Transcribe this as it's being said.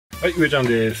はい、うえちゃん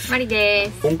です。まり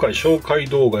です。今回紹介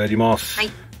動画やります。は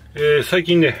い。最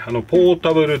近ね、ポー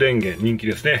タブル電源人気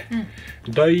ですね。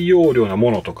大容量なも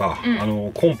のとか、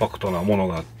コンパクトなもの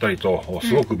があったりと、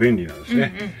すごく便利なんです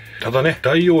ね。ただね、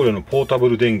大容量のポータブ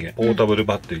ル電源、ポータブル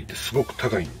バッテリーってすごく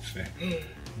高いんですね。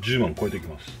10万超えてき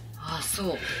ます。あ、そ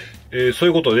う。そう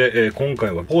いうことで、今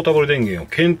回はポータブル電源を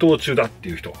検討中だって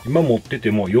いう人、今持って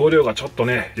ても容量がちょっと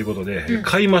ね、ということで、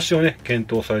買い増しをね、検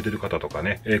討されてる方とか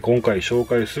ね、今回紹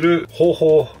介する方法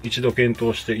を一度検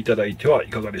討していただいてはい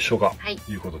かがでしょうか。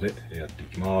ということで、やってい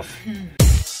きます。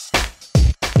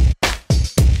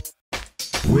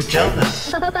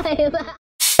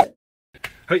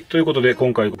はい。ということで、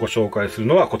今回ご紹介する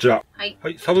のはこちら。はい。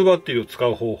サブバッテリーを使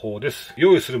う方法です。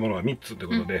用意するものは3つという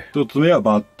ことで、1つ目は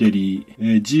バッテリ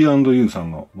ー、G&U さ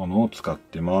んのものを使っ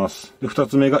てます。で、2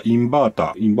つ目がインバー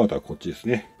ター。インバーターはこっちです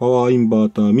ね。パワーインバー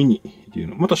ターミニっていう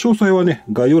の。また詳細はね、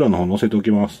概要欄の方に載せてお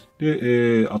きます。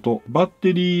で、あと、バッ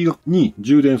テリーに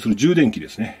充電する充電器で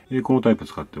すね。このタイプ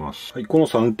使ってます。はい、この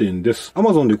3点です。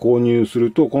Amazon で購入す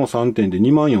ると、この3点で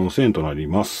24,000円となり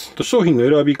ます。商品の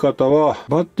選び方は、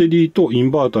バッテリーとイン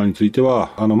バーターについて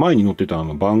は、前に載ってた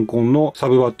バンコンのサ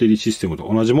ブバッテリーシステム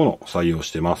と同じものを採用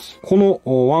してます。この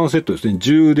ワンセットですね、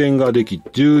充電ができて、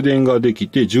充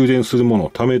電するものを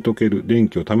貯めとける、電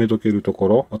気を貯めとけるとこ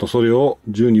ろ、あとそれを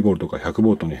 12V か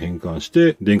 100V に変換し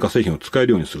て、電化製品を使え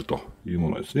るようにするという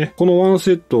ものですね。このワン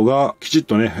セットがきちっ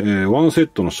とね、ワンセッ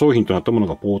トの商品となったもの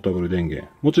がポータブル電源。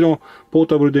もちろん、ポー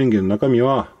タブル電源の中身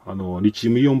は、リチ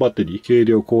ウムイオンバッテリー、軽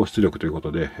量高出力というこ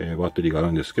とで、バッテリーがあ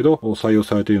るんですけど、採用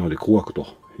されているので高額と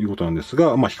いうことなんです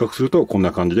が、比較するとこん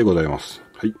な感じでございます。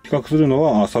はい。比較するの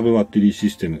は、サブバッテリーシ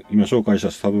ステム。今紹介した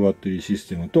サブバッテリーシス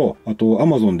テムと、あと、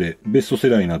Amazon でベストセ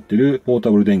ラーになっているポータ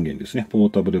ブル電源ですね。ポー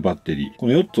タブルバッテリー。こ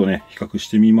の4つをね、比較し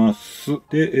てみます。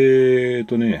で、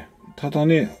ただ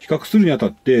ね、比較するにあた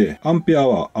って、アンペア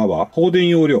ワー、放電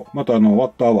容量、またワ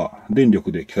ットアワー、電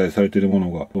力で記載されているも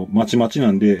のが、まちまち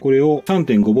なんで、これを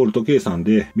 3.5V 計算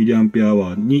で、ミリアンペアア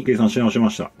ワーに計算し直しま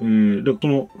した。で、そ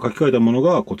の書き換えたもの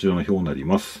がこちらの表になり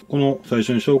ます。この最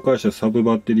初に紹介したサブ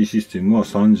バッテリーシステムは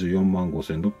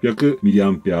 345,600 ミリア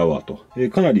ンペアアワーと、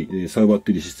かなりサブバッ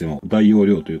テリーシステム大容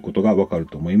量ということがわかる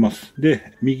と思います。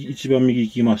で、一番右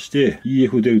行きまして、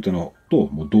EF デルタのと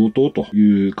もう同等と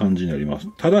いう感じになります。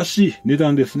ただし、値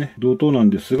段ですね。同等なん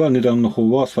ですが、値段の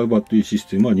方はサブバッテリーシス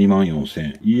テムは24,000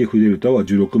円。EF デルタは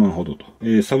16万ほどと。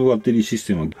サブバッテリーシス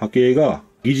テムの波形が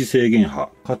疑似制限波。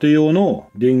家庭用の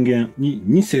電源に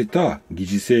似せた疑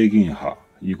似制限波。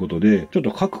いうことで、ちょっと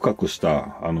カクカクし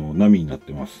た、波になっ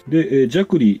てます。で、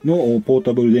弱離のポー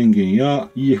タブル電源や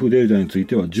EF デルタについ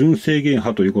ては準制限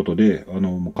波ということで、家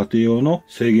庭用の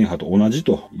制限波と同じ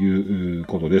という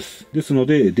ことです。ですの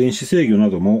で、電子制御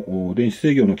の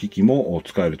機器も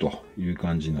使えるという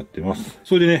感じになってます。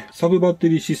それでね、サブバッテ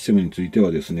リーシステムについて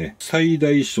はですね、最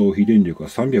大消費電力が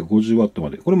 350W ま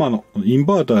で。これもイン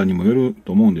バーターにもよる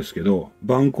と思うんですけど、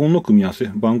バンコンの組み合わせ、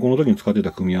バンコンの時に使って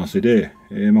た組み合わせで、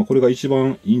これが一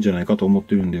番いいんじゃないかと思っ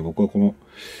てるんで、僕はこの、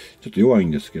ちょっと弱い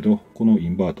んですけど、このイ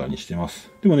ンバーターにしてま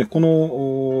す。でもね、こ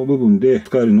の部分で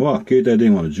使えるのは、携帯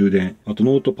電話の充電、あと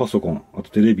ノートパソコン、あ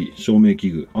とテレビ、照明器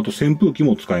具、あと扇風機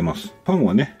も使えます。ファン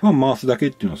はね、ファン回すだけっ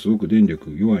ていうのはすごく電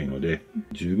力弱いので、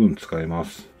十分使えま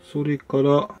す。それか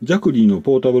ら、弱離の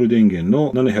ポータブル電源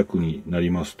の700になり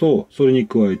ますと、それに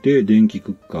加えて電気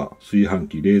クッカー、炊飯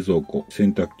器、冷蔵庫、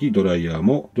洗濯機、ドライヤー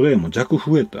も弱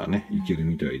増えたらね、いける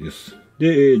みたいです。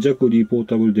で、弱離ポー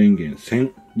タブル電源1000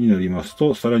になります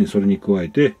と、さらにそれに加え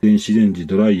て、電子レンジ、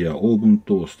ドライヤー、オーブン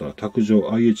トースター、卓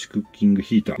上 IH クッキング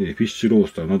ヒーター、フィッシュロー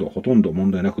スターなどほとんど問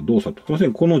題なく動作と。すいませ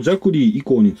ん、この弱離以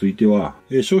降については、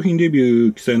商品レビュ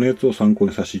ー記載のやつを参考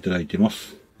にさせていただいていま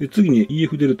す。で次に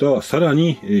EF デルタはさら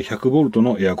に 100V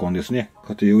のエアコンですね。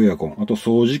家庭用エアコン、あと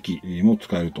掃除機も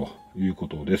使えるというこ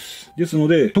とです。ですの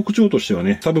で、特徴としては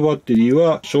ね、サブバッテリー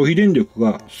は消費電力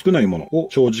が少ないものを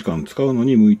長時間使うの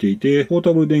に向いていて、ポー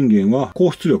タブル電源は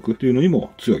高出力というのに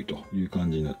も強いという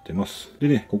感じになってます。で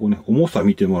ね、ここね、重さ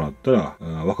見てもらったら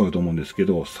わかると思うんですけ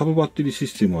ど、サブバッテリーシ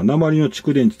ステムは鉛の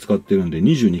蓄電池使ってるんで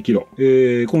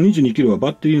 22kg。この 22kg はバ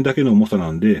ッテリーだけの重さ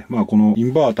なんで、このイ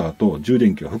ンバーターと充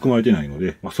電器は含まれてないの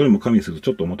で、それも加味するとち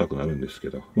ょっと重たくなるんですけ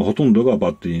ど、ほとんどがバ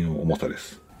ッテリーの重さで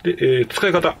す。で、使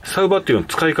い方。サブバッテリーの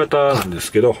使い方なんで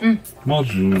すけど、ま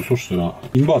ず、そしたら、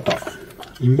インバー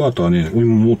ターね、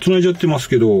もう繋いじゃってます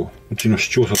けど、うちの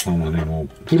視聴者さんはね、も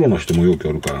う、プロの人もよく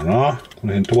あるからな。こ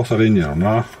の辺飛ばされんねやろ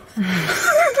な。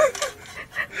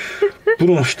プ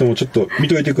ロの人もちょっと見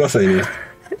といてくださいね。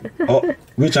あ、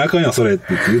上ちゃんあかんや、それって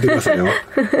言ってくださいよ。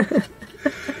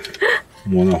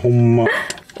もうな、ほんま。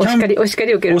お叱り受け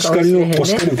るかもしれへんね。お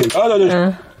叱り受ける。あ、大丈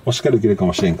夫。しっかり受けるか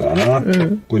もしれんからな。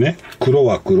これね、黒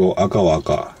は黒、赤は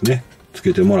赤、ね、つ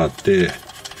けてもらって、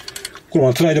これま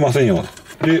だ繋いでませんよ。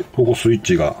で、ここスイッ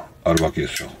チがあるわけで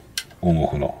すよ。オンオ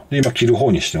フの。で、今切る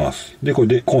方にしてます。で、これ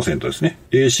でコンセントですね。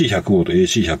AC100V、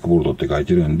AC100V って書い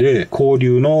てるんで、交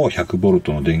流の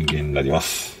 100V の電源になりま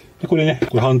す。で、これね、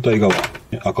これ反対側。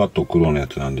赤と黒のや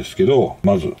つなんですけど、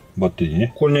まず、バッテリー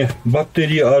ね。これね、バッテ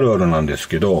リーあるあるなんです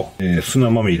けど、砂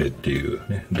まみれっていう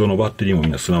ね、どのバッテリーもみ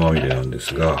んな砂まみれなんで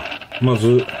すが、ま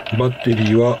ず、バッテ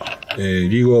リーは、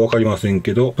理由はわかりません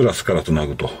けど、プラスから繋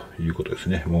ぐということです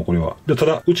ね。もうこれは。で、た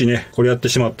だ、うちね、これやって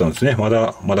しまったんですね。ま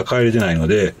だ帰れてないの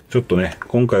で、ちょっとね、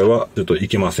今回はちょっとい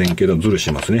けませんけど、ズル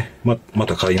しますね。ま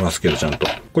た買いますけど、ちゃんと。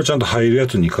これちゃんと入るや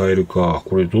つに変えるか、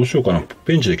これどうしようかな。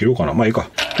ペンチで切ろうかな。まあいいか。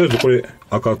とりあえずこれ、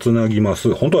赤つなぎま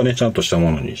す。本当はね、ちゃんとした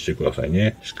ものにしてください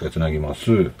ね。しっかりつなぎま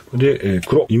す。で、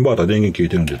黒。インバーター電源切れ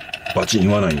てるんで、バチン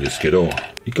言わないんですけど、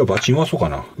一回バチンはそうか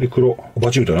な。で、黒。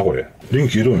バチンみたいな、これ。電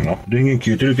源切れるよな。電源切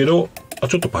れてるけど、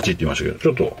ちょっとパチって言いましたけど、ち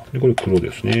ょっと。で、これ黒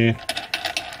ですね。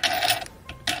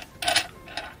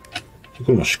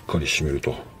これもしっかり締める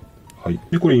と。はい。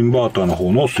で、これインバーターの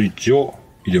方のスイッチを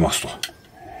入れますと。こ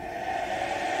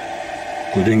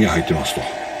れ電源入ってますと。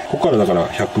ここからだから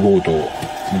100V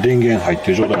電源入っ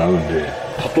てる状態になるんで、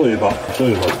例えば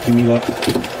君が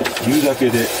言うだけ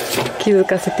で気づ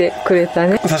かせてくれた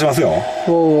ね。刺しますよ。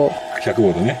おー。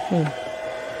100Vね。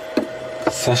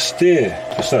刺して、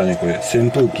そしたらね、これ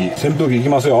扇風機いき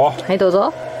ますよ。はい、どう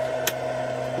ぞ。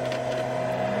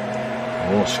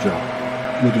おーし、ち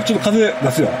ょっと風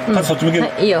出すよ。風そっち向ける。は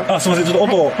い、いいよ。あ、すいません、ちょっ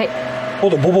と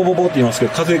音ボボボボって言いますけ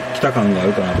ど、風来た感があ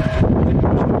るかなと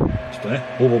思って。ちょっとね、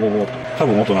ボボボボって。多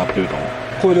分音鳴ってると思う。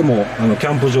これでもキ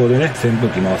ャンプ場でね、扇風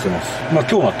機回せます。まあ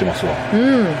今日なってますわ。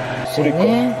それ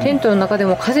ね、テントの中で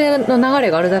も風の流れ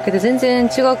があるだけで全然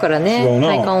違うからね。違うな。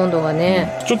体感温度が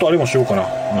ね。ちょっとあれもしようかな。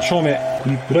照明、ク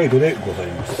リップライトでござい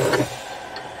ます。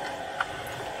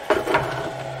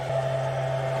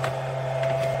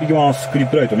いきます。クリッ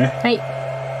プライトね。はい。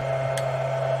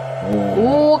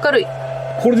おー、明るい。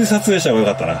これで撮影した方がよ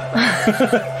かったな。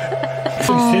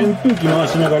扇風機回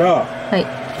しながら、はい。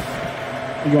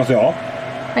いきますよ。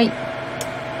はい。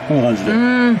こんな感じで。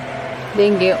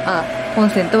電源、コン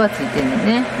セントはついてるの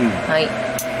ね。はい。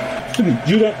次、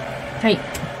充電。はい。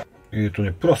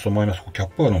プラスとマイナス、キャッ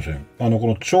プあるんですよ。こ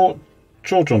の蝶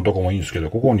々のとこもいいんですけど、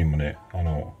ここにもね、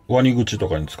ワニ口と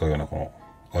かに使うような、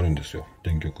あるんですよ。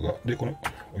電極が。で、これ、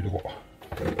置いとこう。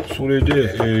それ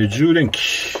で、充電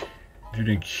器。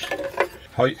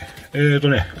はい。す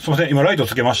いません。今ライト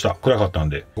つけました。暗かったん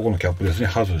で。ここのキャップですね。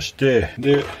外して、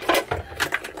で、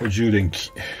これ充電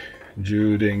器。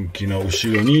充電器の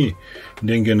後ろに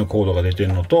電源のコードが出て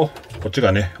るのと、こっち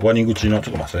がね、ワニ口の、ち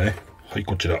ょっと待ってね。はい、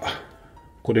こちら。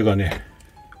これがね、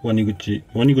ワニ口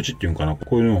っていうんかな。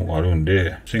こういうのがあるん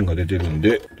で、線が出てるん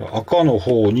で、赤の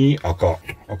方に赤。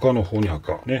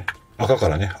ね。赤か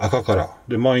ら。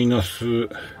で、マイナス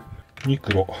に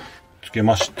黒。つけ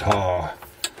ました。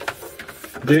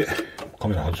で、カ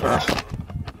メラ外そうか。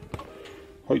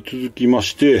はい、続きま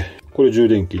して、これ充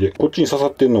電器で、こっちに刺さ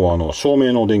ってるのは照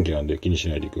明の電気なんで気にし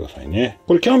ないでくださいね。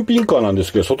これキャンピングカーなんで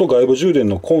すけど、外外部充電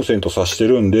のコンセント挿して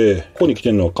るんで、ここに来て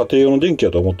るのは家庭用の電気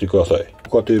だと思ってください。家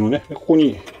庭のね、ここ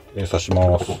に挿し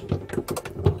ます。は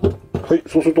い、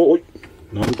そうすると、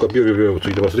なんかビョビョビョつ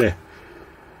いてますね。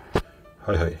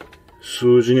はいはい。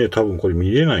数字ね、多分これ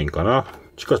見れないんかな。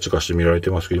チカチカして見られて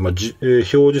ますけど、今、表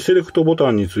示セレクトボタ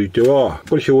ンについては、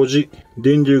これ表示、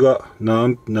電流が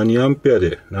何アンペア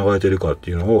で流れてるかっ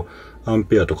ていうのを、アン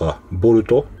ペアとか、ボル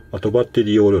ト、あとバッテ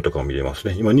リー容量とかも見れます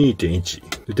ね。今 2.1。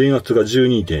電圧が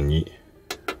 12.2。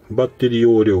バッテリー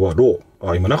容量はロ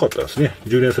ー。今なかったですね。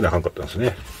充電せなあかんかったんです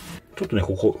ね。ちょっとね、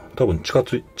ここ、多分チカ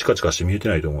チカして見えて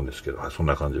ないと思うんですけど、はい、そん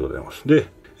な感じでございます。で、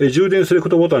充電セレク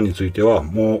トボタンについては、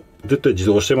もう、絶対自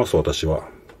動してます、私は。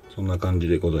そんな感じ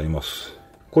でございます。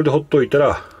これでほっといた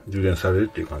ら充電されるっ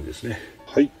ていう感じですね。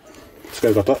はい。使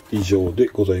い方以上で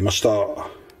ございました。は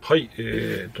い。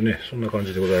そんな感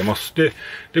じでございます。で、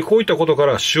こういったことか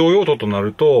ら使用用途とな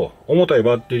ると、重たい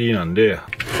バッテリーなんで、ほ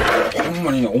ん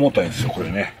まにね、重たいんですよ、こ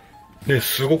れね。で、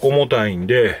すごく重たいん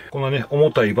で、このね、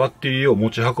重たいバッテリーを持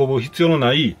ち運ぶ必要の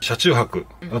ない車中泊、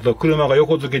あと車が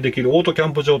横付けできるオートキャ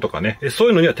ンプ場とかね、そう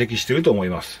いうのには適していると思い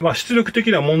ます。まあ、出力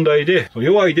的な問題で、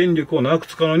弱い電力を長く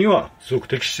使うのには、すごく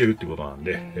適しているってことなん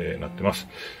で、なってます。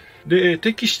で、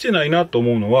適してないなと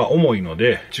思うのは重いの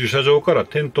で、駐車場から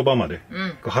テント場まで、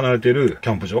離れてるキ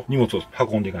ャンプ場、荷物を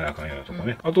運んでいかなあかんようなとこ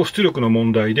ね。あと、出力の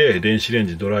問題で、電子レン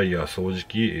ジ、ドライヤー、掃除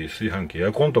機、炊飯器、エ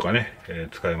アコンとかね、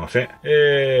使えません。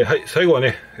はい、最後は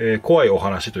ね、怖いお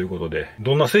話ということで、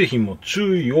どんな製品も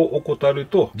注意を怠る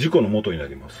と事故の元にな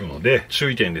りますので、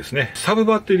注意点ですね。サブ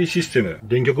バッテリーシステム、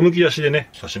電極むき出しでね、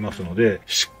挿しますので、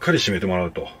しっかり閉めてもら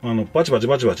うと。バチバチ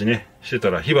バチバチね、してた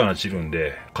ら火花散るん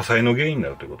で、火災の原因にな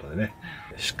るということでね、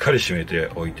しっかり閉めて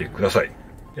おいてください。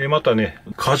またね、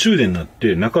過充電になっ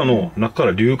て中か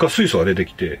ら硫化水素が出て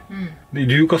きて、で、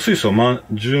硫化水素が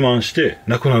充満して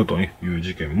亡くなるという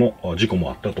事故も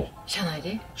あったと。車内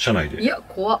で？車内で。いや、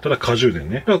怖っ。ただ過充電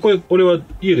ね。だから俺は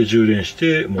家で充電し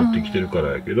て持ってきてるか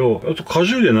らやけど、あと過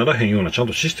充電ならへんようなちゃん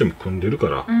とシステム組んでるか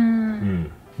ら、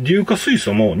硫化水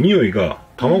素も匂いが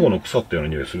卵の腐ったような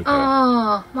匂いするから。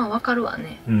ああ、まあわかるわ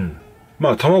ね。ま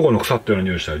あ卵の腐ったような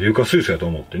匂いしたら硫化水素やと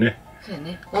思ってね。そうや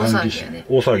ね。大騒ぎやね。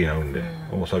大騒ぎになるんで、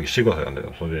大騒ぎしてくださいなんだ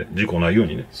よ。それで事故ないよう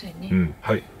にね。そうやね。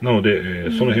はい。なの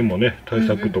で、その辺もね、対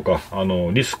策とか、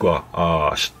リスク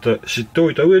は知って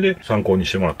おいた上で参考に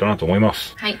してもらったなと思いま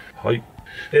す。はい。はい。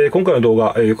今回の動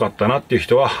画良かったなっていう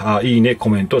人は、いいね、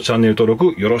コメント、チャンネル登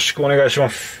録よろしくお願いしま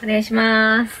す。お願いし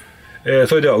ます。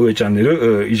それでは、上チャンネ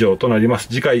ル以上となります。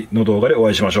次回の動画でお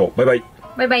会いしましょう。バイバイ。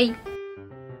バイバイ。